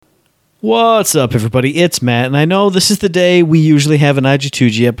What's up, everybody? It's Matt, and I know this is the day we usually have an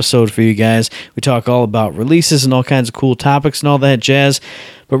IG2G episode for you guys. We talk all about releases and all kinds of cool topics and all that jazz,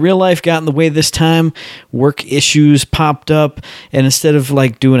 but real life got in the way this time. Work issues popped up, and instead of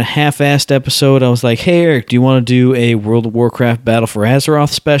doing a half-assed episode, I was like, hey, Eric, do you want to do a World of Warcraft Battle for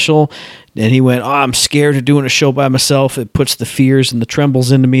Azeroth special? And he went, I'm scared of doing a show by myself. It puts the fears and the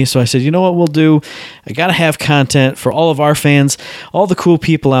trembles into me. So I said, you know what we'll do? I got to have content for all of our fans, all the cool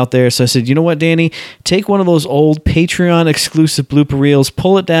people out there. So I said, you know what, Danny? Take one of those old Patreon exclusive blooper reels,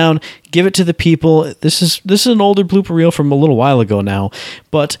 pull it down, give it to the people. This is an older blooper reel from a little while ago now.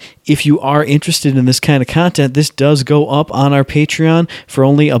 But if you are interested in this kind of content, this does go up on our Patreon for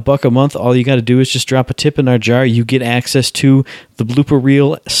only $1 a month. All you got to do is just drop a tip in our jar. You get access to the blooper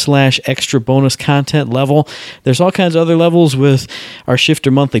reel / extra bonus content level. There's all kinds of other levels with our Shifter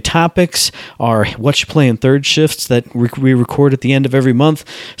monthly topics, our What You Playing third shifts that we record at the end of every month.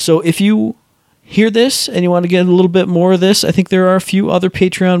 So if you hear this and you want to get a little bit more of this, I think there are a few other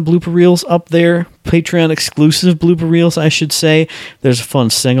Patreon blooper reels up there, Patreon exclusive blooper reels, I should say. There's a fun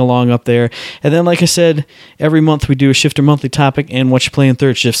sing-along up there. And then, like I said, every month we do a Shifter monthly topic and What You Playing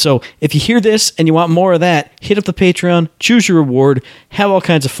third shift. So if you hear this and you want more of that, hit up the Patreon, choose your reward, have all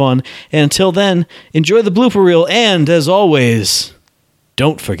kinds of fun. And until then, enjoy the blooper reel, and as always,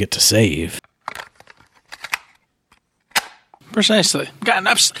 don't forget to save. Precisely.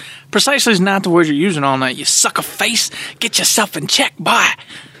 Precisely is not the word you're using all night. You sucker face. Get yourself in check, boy.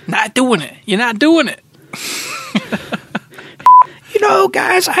 Not doing it. You're not doing it. You know,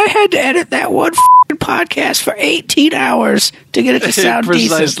 guys, I had to edit that one podcast for 18 hours to get it to sound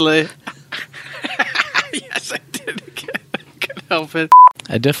Precisely. decent. Yes, I did. I can't help it.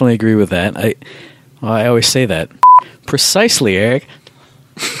 I definitely agree with that. I always say that. Precisely, Eric.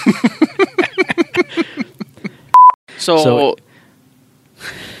 So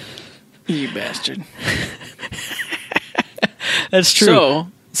you bastard. That's true.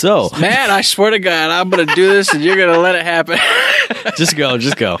 So, man, I swear to God, I'm going to do this and you're going to let it happen. just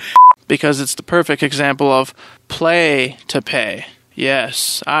go. Because it's the perfect example of play to pay.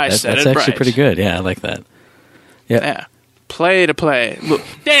 Yes, I said it right. That's actually pretty good. Yeah, I like that. Yeah. Play to play. Look,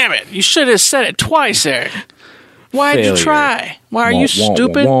 damn it. You should have said it twice, Eric. Why'd you try? Why are you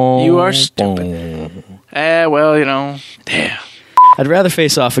stupid? You are stupid. Well, damn. I'd rather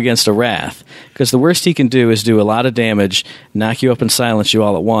face off against a Wrath, because the worst he can do is do a lot of damage, knock you up and silence you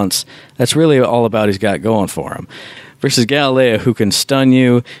all at once. That's really all about he's got going for him. Versus Galilea, who can stun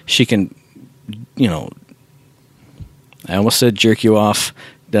you, she can, I almost said jerk you off.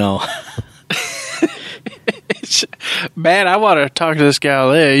 No. Man, I want to talk to this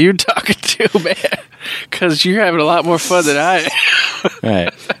Galilea. You talking to, man, because you're having a lot more fun than I am.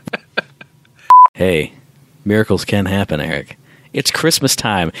 Right. Hey, miracles can happen, Eric. It's Christmas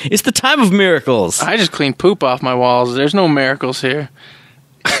time. It's the time of miracles. I just cleaned poop off my walls. There's no miracles here.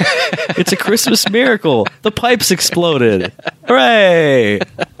 It's a Christmas miracle. The pipes exploded. Hooray!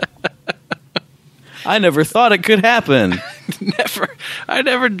 I never thought it could happen. I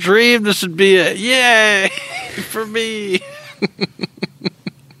never dreamed this would be a yay for me.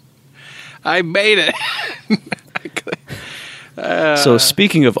 I made it. So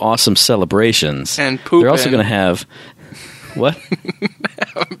speaking of awesome celebrations, and poop, they're also going to have what?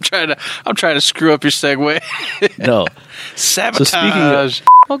 I'm trying to screw up your segue. No. Sabotage. So speaking of,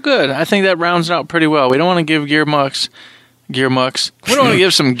 well, good. I think that rounds it out pretty well. We don't want to give Gear Mucks. We don't want to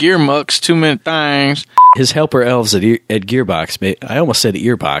give some Gear Mucks too many things. His helper elves at Gearbox. I almost said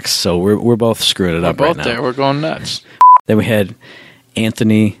Earbox, so we're both screwing it up right now. We're both there. We're going nuts. Then we had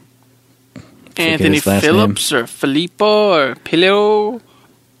Anthony Phillips or Filippo or Pillow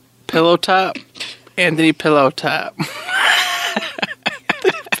Top. Anthony Pillow Top.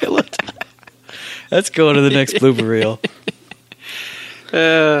 Pillow Top. Let's go to the next blooper reel.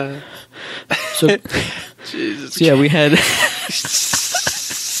 Jesus. So yeah, we had. You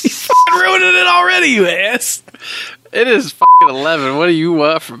ruining it already, you ass. It is 11. What do you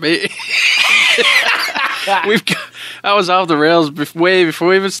want from me? I was off the rails way before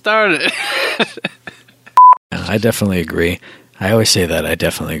we even started. I definitely agree. I always say that. I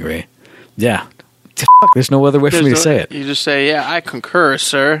definitely agree. Yeah. There's no other way for me to say it. You just say, yeah, I concur,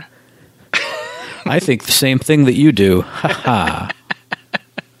 sir. I think the same thing that you do. Ha ha.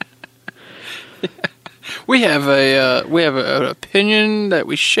 We have an opinion that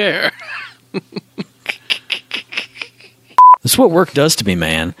we share. That's what work does to me,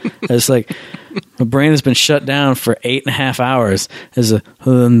 man. It's like my brain has been shut down for 8.5 hours. As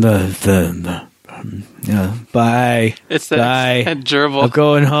bye. It's bye. that gerbil. I'm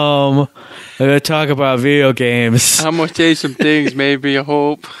going home. I'm going to talk about video games. I'm going to tell you some things, maybe, I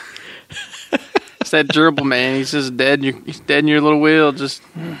hope. It's that gerbil, man. He's just dead. He's dead in your little wheel. Just.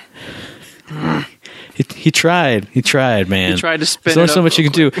 He tried. He tried, man. He tried to spin. There's only so much you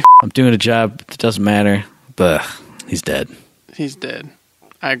can do. I'm doing a job. It doesn't matter. But he's dead. He's dead.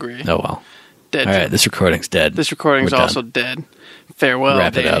 I agree. Oh well. Dead. All right. This recording's dead. This recording's also dead. Farewell.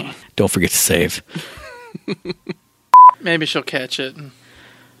 Wrap it Danny. up. Don't forget to save. Maybe she'll catch it.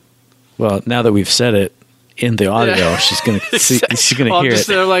 Well, now that we've said it in the audio, she's gonna she's gonna hear it.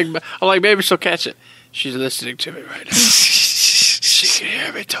 I'm like, maybe she'll catch it. She's listening to me right now. She can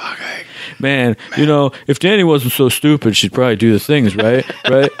hear me talking. Man, you know, if Danny wasn't so stupid, she'd probably do the things, right?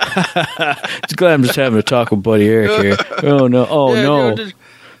 Right? It's glad I'm just having a talk with Buddy Eric here. Oh, no. Oh, Yeah, no. dude,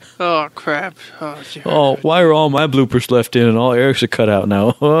 oh, crap. Oh, why are all my bloopers left in and all Eric's are cut out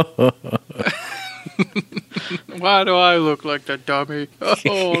now? Why do I look like the dummy?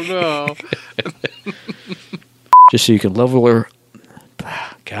 Oh, no. Just so you can level her.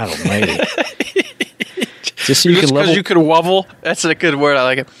 God almighty. Just so you can level. Because you could wobble. That's a good word. I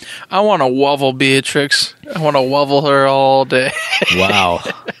like it. I want to wobble Beatrix. I want to wobble her all day. Wow.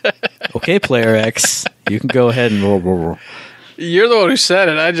 Okay, Player X. You can go ahead and roll. You're the one who said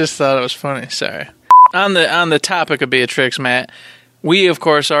it. I just thought it was funny. Sorry. On the topic of Beatrix, Matt, we, of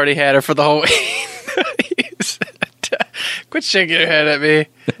course, already had her for the whole week. Quit shaking your head at me.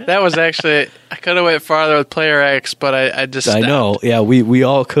 That was actually... I could have went farther with Player X, but I just stopped. I know. Yeah, we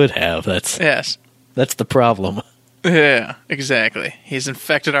all could have. Yes. That's the problem. Yeah, exactly. He's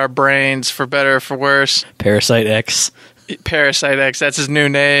infected our brains for better or for worse. Parasite X. Parasite X, that's his new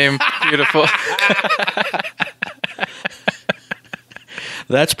name. Beautiful.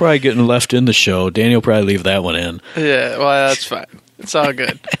 That's probably getting left in the show. Danny will probably leave that one in. Yeah, well, that's fine. It's all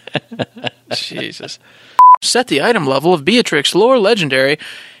good. Jesus. Set the item level of Beatrix Lore Legendary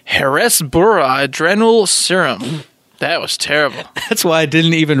Heresbura Adrenal Serum. That was terrible. That's why I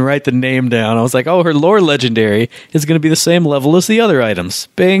didn't even write the name down. I was like, oh, her lore legendary is going to be the same level as the other items.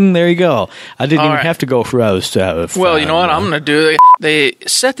 Bing, there you go. I didn't even have to go through Well, you know what I'm going to do? They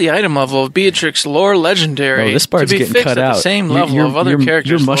set the item level of Beatrix Lore Legendary this part's to be getting fixed cut at out. the same level of other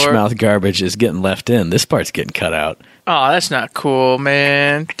characters' Your mush lore. mouth garbage is getting left in. This part's getting cut out. Oh, that's not cool,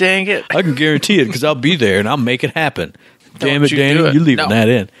 man. Dang it. I can guarantee it because I'll be there and I'll make it happen. Damn it, you Danny. do it. You're leaving No. that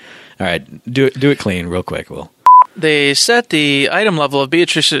in. All right, do it clean real quick, Will. They set the item level of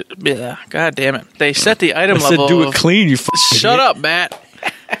Beatrix. God damn it! They set the item I level. said do it clean, you Shut up, Matt.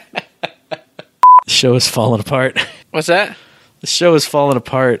 The show is falling apart. What's that? The show is falling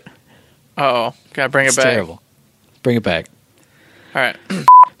apart. Oh, gotta bring It's it back. terrible. Bring it back. All right.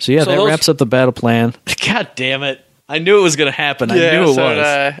 So yeah, So that those- wraps up the battle plan. God damn it! I knew it was going to happen. I knew it was. so All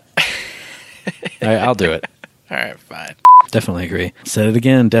right, I'll do it. all right, fine. Definitely agree. Said it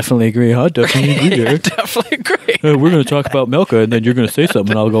again. Definitely agree. I definitely agree, Derek. Definitely agree. We're going to talk about Melka, and then you're going to say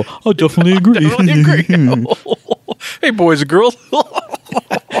something, and I'll go, I definitely agree. Definitely agree. Hey, boys and girls.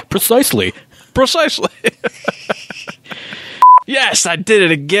 Precisely. Yes, I did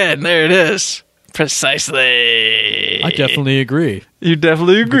it again. There it is. Precisely. I definitely agree. You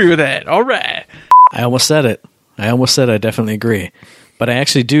definitely agree with that. All right. I almost said it. I almost said I definitely agree. But I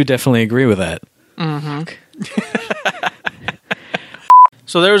actually do definitely agree with that. Mm-hmm.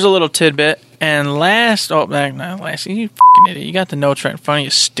 So there was a little tidbit, and you fucking idiot. You got the notes right in front of you,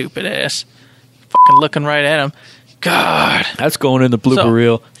 stupid ass. Fucking looking right at him. God. That's going in the blooper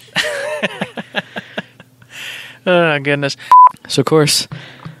reel. Oh, goodness. So, of course,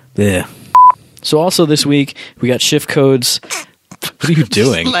 yeah. So, also this week, we got shift codes. What are you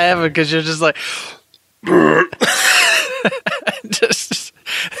doing? Just laughing because you're just like...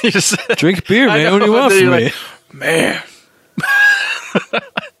 you just Drink beer, I man. know, What do you but want then from you're me? like, man.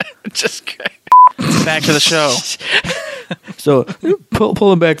 Just back to the show. So,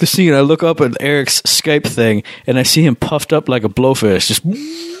 pulling back the scene, I look up at Eric's Skype thing, and I see him puffed up like a blowfish. Just...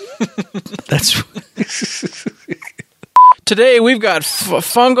 That's... Today we've got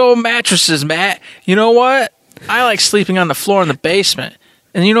fungo mattresses, Matt. You know what? I like sleeping on the floor in the basement.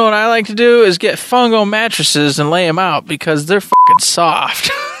 And you know what I like to do is get fungo mattresses and lay them out because they're fucking soft.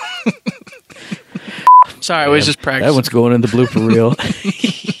 Sorry, we was just practicing. That one's going in the blooper reel.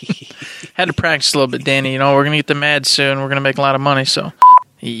 Had to practice a little bit, Danny. You know, we're going to get the mad soon. We're going to make a lot of money, so.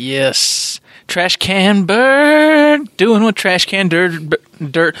 Yes. Trash can bird. Doing what trash can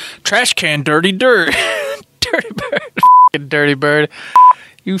dirt. Trash can dirty dirt. Dirty bird. Fucking dirty bird.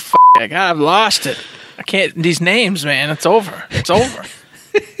 You God, I've lost it. I can't. These names, man. It's over. It's over.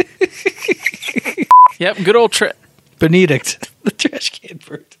 Yep, good old Benedict. The trash can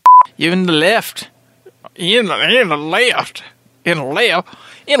bird. You in the left. In the left. In the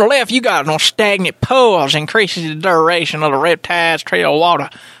left, you got no stagnant pools, increases the duration of the reptile's trail water.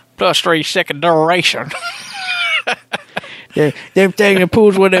 plus 3 second duration. Them thing that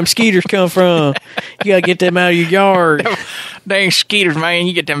pulls where them skeeters come from. You gotta get them out of your yard. Dang skeeters, man.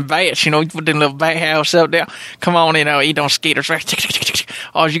 You get them vats, you put them little vat house up there. Come on in, eat on skeeters.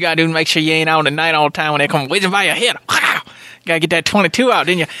 All you gotta do is make sure you ain't on the night all the time when they come whizzing by your head. You gotta get that 22 out,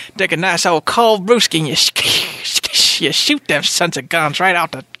 then you take a nice old cold brewski and you shoot them sons of guns right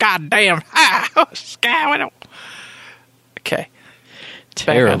out the goddamn sky window. Okay.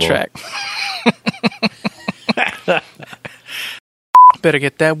 Terrible. Back on track. Better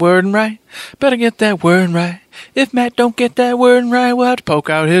get that word right. Better get that word right. If Matt don't get that word right, we'll have to poke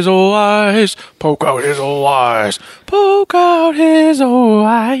out his old eyes. Poke out his old eyes. Poke out his old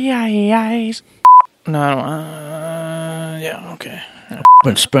eyes. No, I don't. Yeah, okay.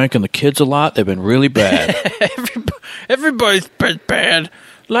 Been spanking the kids a lot. They've been really bad. Everybody's been bad.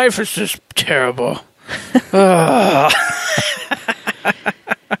 Life is just terrible.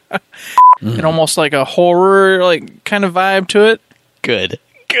 And almost like a horror, like kind of vibe to it. Good.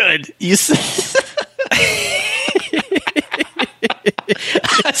 You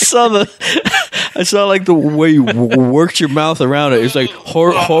I saw like the way you worked your mouth around it. It's like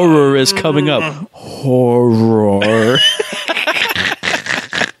horror is coming up. Horror.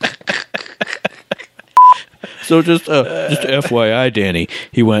 So just FYI, Danny,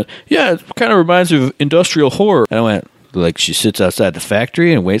 he went, yeah, it kind of reminds me of industrial horror. And I went, like, she sits outside the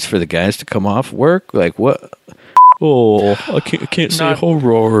factory and waits for the guys to come off work? Like, what? Oh, I can't say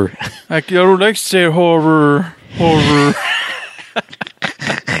horror. I don't like to say horror.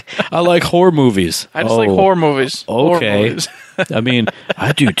 I like horror movies. I just like horror movies. Okay. Horror movies. I mean,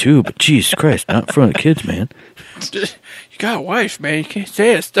 I do too, but Jesus Christ, not in front of kids, man. You got a wife, man. You can't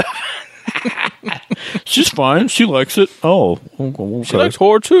say that stuff. She's fine. She likes it. Oh, okay. She likes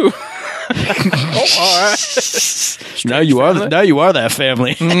horror too. Oh, all right. Now you are that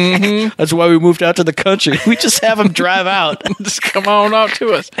family. Mm-hmm. That's why we moved out to the country. We just have them drive out. Just come on out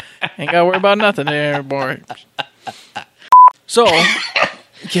to us. Ain't got to worry about nothing there, boy. So,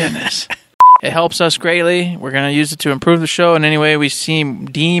 goodness. It helps us greatly. We're going to use it to improve the show in any way we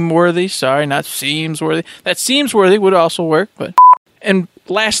deem worthy. Sorry, not seems worthy. That seems worthy would also work. And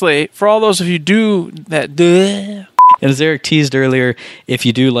lastly, for all those of you do that, and as Eric teased earlier, if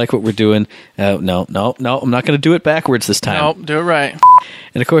you do like what we're doing, no, I'm not going to do it backwards this time. Nope, do it right.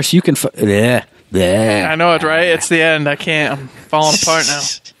 And of course, you can. I know it, right? It's the end. I can't. I'm falling apart now.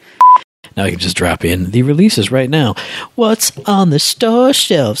 Now you can just drop in the releases right now. What's on the store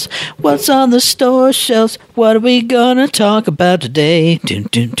shelves? What's on the store shelves? What are we gonna talk about today? Dun,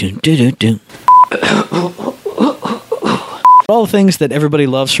 dun, dun, dun, dun, dun. All the things that everybody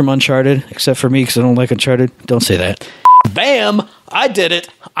loves from Uncharted, except for me because I don't like Uncharted. Don't say that. Bam! I did it.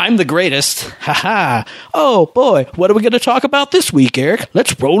 I'm the greatest. Ha-ha. Oh, boy. What are we going to talk about this week, Eric?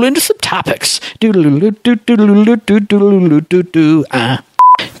 Let's roll into some topics. Doodle-doo-doo-doo-doo-doo-doo-doo-doo.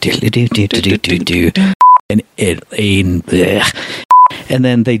 Doodle-doo-doo-doo-doo-doo. And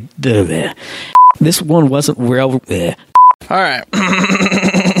then they... This one wasn't well... All right.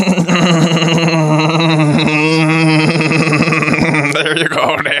 There you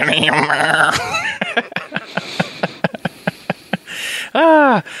go, Danny.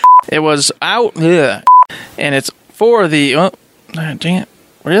 It was out, and it's for the... Oh, dang it.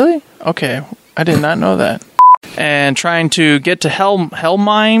 Really? Okay. I did not know that. And trying to get to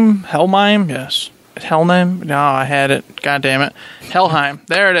Helheim? Yes. Helheim? No, I had it. God damn it. Helheim.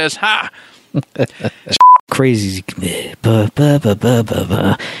 There it is. Ha! Crazy. He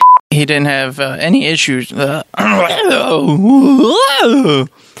didn't have any issues.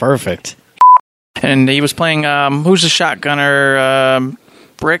 Perfect. And he was playing, who's the shotgunner?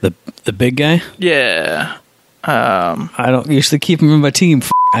 Brick? The big guy? Yeah. I don't usually keep him in my team.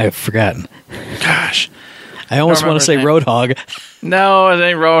 I've forgotten. Gosh. I almost want to say Roadhog. No, it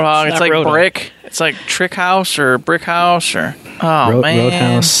ain't Roadhog. It's like Roadhog. Brick. It's like Trick House or Brick House or... Oh, man.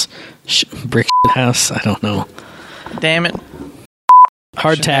 Roadhouse. Brick House. I don't know. Damn it.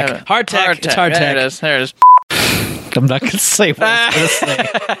 Hardtack. Hardtack. It's hardtack. There it is. There it is. I'm not going to say what I was going to say.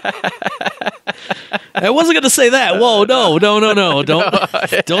 I wasn't going to say that. Whoa, no.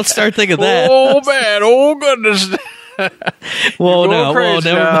 Don't start thinking that. Oh, man. Oh, goodness. Whoa, no. Whoa,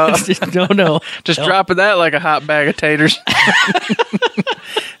 never mind. No. Just dropping that like a hot bag of taters.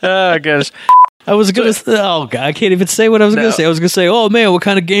 Oh, goodness. I was going to say, oh, God, I can't even say what I was going to say. I was going to say, oh, man, what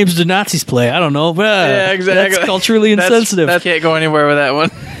kind of games do Nazis play? I don't know. Yeah, exactly. That's culturally insensitive. That can't go anywhere with that one.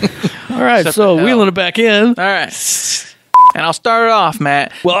 All right, so wheeling it back in. All right. And I'll start it off,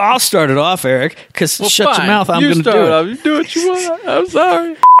 Matt. Well, I'll start it off, Eric, because shut fine. your mouth. I'm going to do it. You do what you want. I'm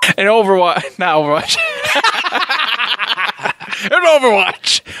sorry. And Overwatch. Not Overwatch. And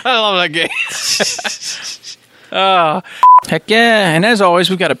Overwatch. I love that game. Heck yeah. And as always,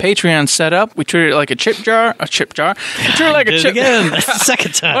 we've got a Patreon set up. We treat it like a chip jar. We treat it like a chip. Again, that's the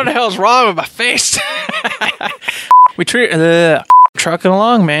second time. What the hell's wrong with my face? We treat it trucking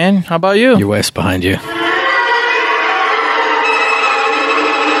along, man. How about you? Your wife's behind you.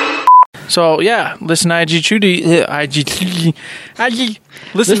 So yeah, listen to IG Judy.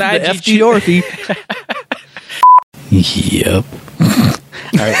 Listen to IG FG Dorothy. Yep.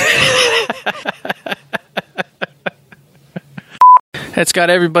 All right. It's got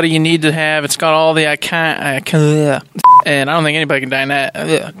everybody you need to have. It's got all the icon, and I don't think anybody can deny that.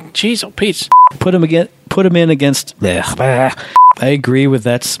 Jeez, oh Pete. Put him in against. I agree with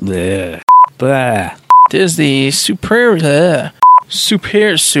that. It is the superlative.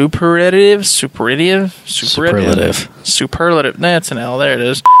 That's an L. There it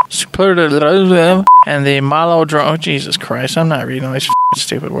is. Superlative. And the malodrome. Oh, Jesus Christ! I'm not reading all these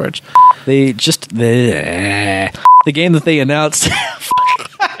stupid words. They just the game that they announced.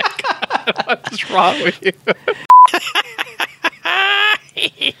 What's wrong with you?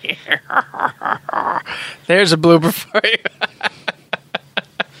 There's a blooper for you.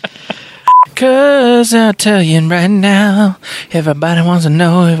 'Cause I'll tell you right now, everybody wants to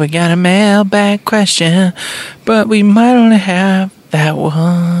know if we got a mailbag question, but we might only have that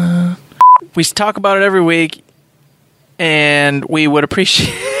one. We talk about it every week, and we would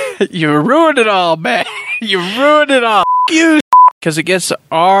appreciate you ruined it all, man. You ruined it all. You. Because it gets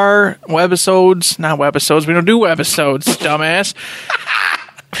our webisodes, not webisodes. We don't do webisodes, dumbass.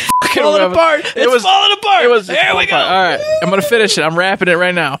 Falling apart. It's falling apart. There we go. All right, I'm gonna finish it. I'm wrapping it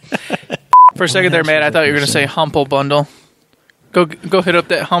right now. For a second there, Matt, I thought you were gonna say Humble Bundle. Go hit up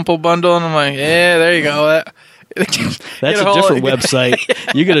that Humble Bundle, and I'm like, yeah, there you go. That's a different website.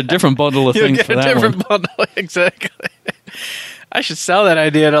 You get a different bundle of things for that one. You get a different bundle, exactly. I should sell that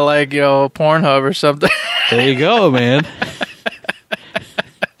idea to Pornhub or something. There you go, man.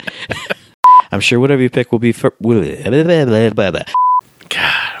 I'm sure whatever you pick will be for.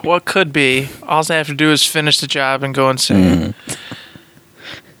 God, what could be? All I have to do is finish the job and go insane.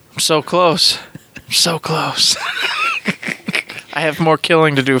 I'm so close. So close. I have more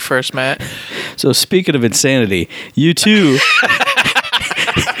killing to do first, Matt. So speaking of insanity, you too,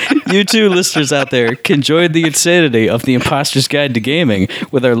 listeners out there, can join the insanity of the Imposter's Guide to Gaming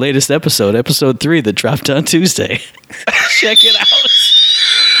with our latest episode, episode 3, that dropped on Tuesday. Check it out.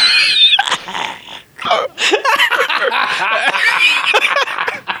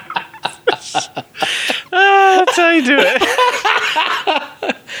 That's how you do it.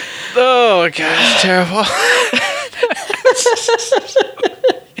 Oh God, it's terrible.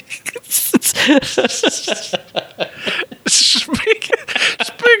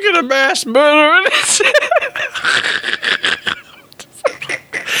 Speaking of mass murder,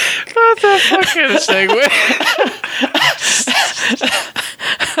 what the fuck kind of segue?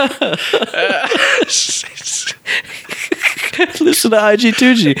 Listen to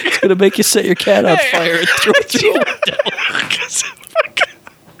IG2G. It's going to make you set your cat on fire and throw it through a window.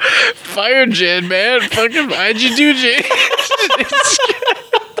 Fire Jen, man. Fucking IG2G.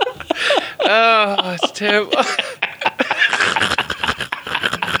 Oh, it's terrible.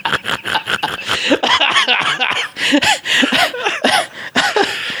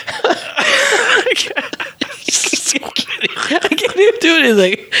 I can't even do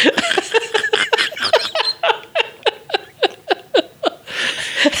anything.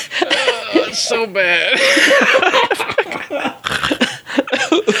 Oh, it's so bad.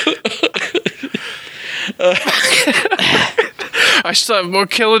 I still have more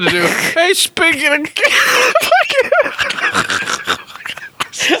killing to do. Hey, speaking of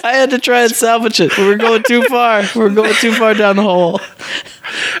I had to try and salvage it. We were going too far. We were going too far down the hole.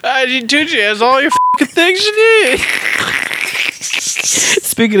 IG2G has all your fucking things you need.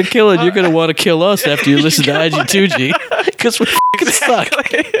 Speaking of killing, you're going to want to kill us after you listen to IG2G. Because we fucking suck.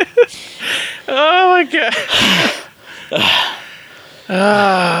 Oh, my God.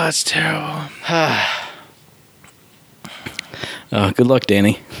 Ah, it's terrible. Oh, good luck,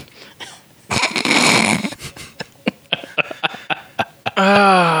 Danny.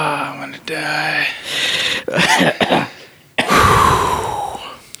 I'm going to die.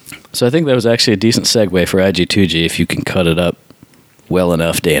 So I think that was actually a decent segue for IG2G if you can cut it up well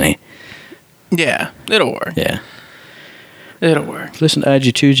enough, Danny. Yeah, it'll work. Yeah. It'll work. Listen to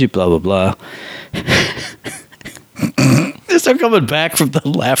IG2G, blah, blah, blah. They start coming back from the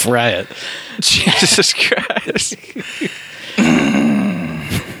laugh riot. Jesus Christ.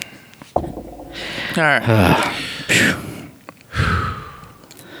 All right.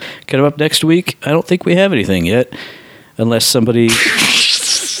 Coming up next week, I don't think we have anything yet. Unless somebody...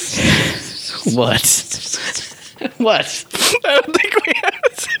 What? What? I don't think we have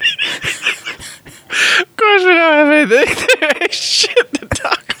anything. Of course we don't have anything. There ain't shit to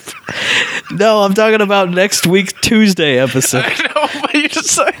talk about. No, I'm talking about next week, Tuesday episode. I know, but you're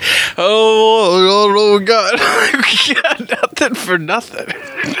just like, oh, we got nothing for nothing.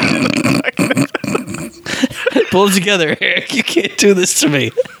 Pull it together, Eric. You can't do this to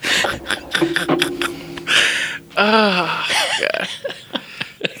me. Oh, God.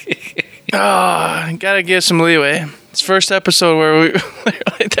 Oh, gotta give some leeway. It's first episode where we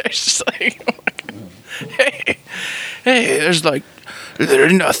literally, there's just like, hey, there's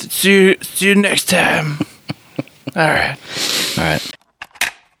nothing. See you next time. All right.